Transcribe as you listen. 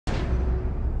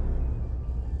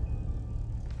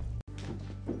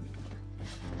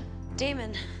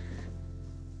Damon.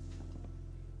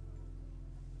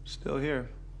 Still here.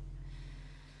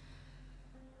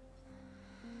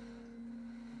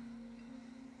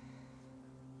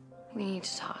 We need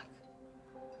to talk.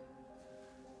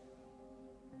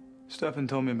 Stefan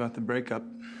told me about the breakup.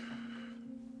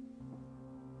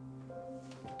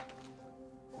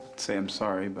 I'd say I'm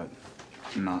sorry, but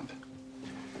I'm not.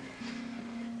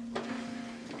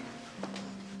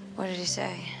 What did he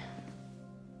say?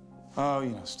 Oh, you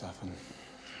know, Stefan.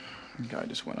 The guy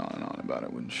just went on and on about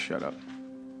it, wouldn't shut up.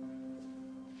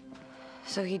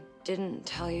 So he didn't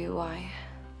tell you why?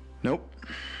 Nope.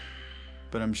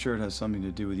 But I'm sure it has something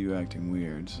to do with you acting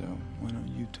weird, so why don't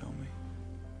you tell me?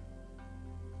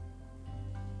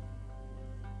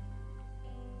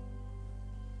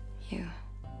 You.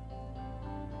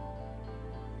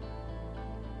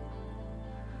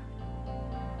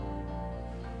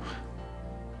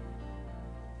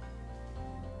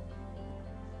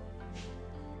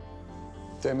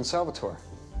 Damon Salvatore.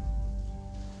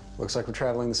 Looks like we're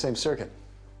traveling the same circuit.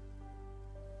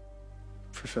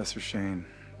 Professor Shane.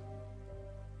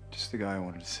 Just the guy I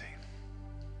wanted to see.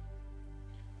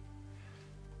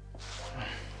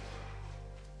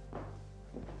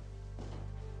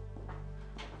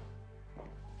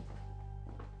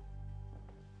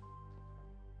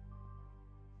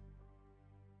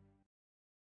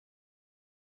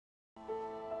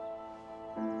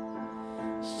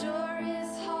 Sure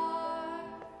is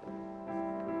hard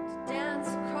to dance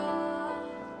across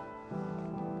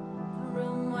the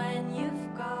room when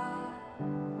you've got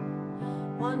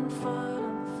one foot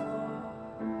on the floor.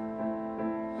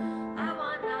 I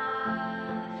want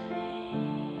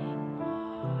nothing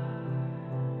more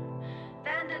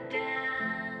than to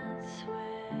dance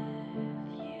with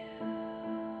you.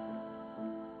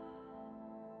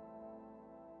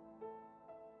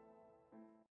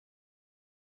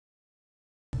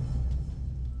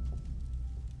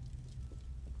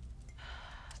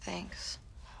 Thanks.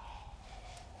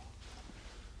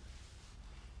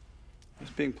 I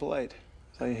was being polite.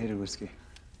 I thought you hated whiskey.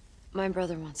 My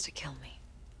brother wants to kill me.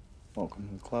 Welcome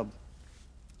to the club.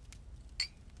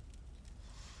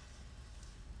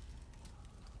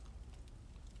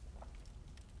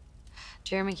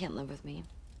 Jeremy can't live with me.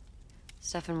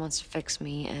 Stefan wants to fix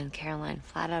me, and Caroline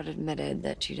flat out admitted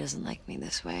that she doesn't like me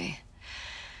this way.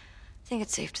 I think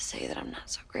it's safe to say that I'm not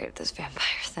so great at this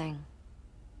vampire thing.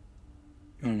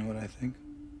 You wanna know what I think?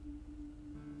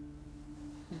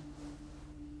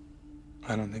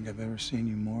 I don't think I've ever seen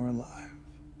you more alive.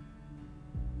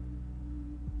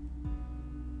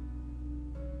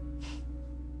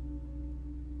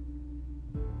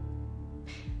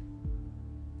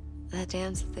 That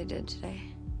dance that they did today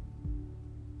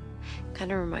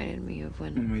kind of reminded me of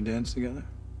When we danced together?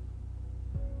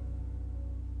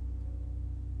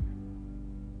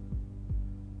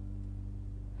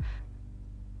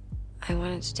 I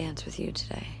wanted to dance with you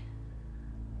today.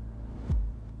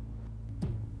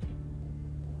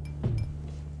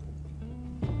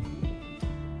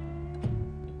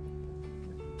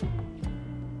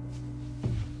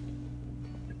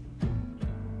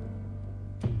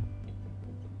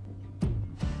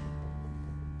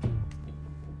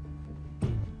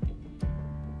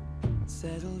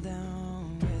 Settle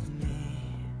down with me,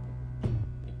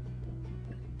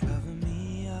 cover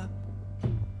me up,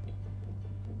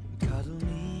 cuddle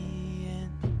me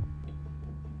in,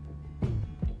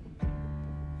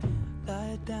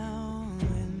 lie down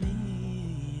with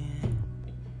me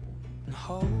and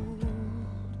hold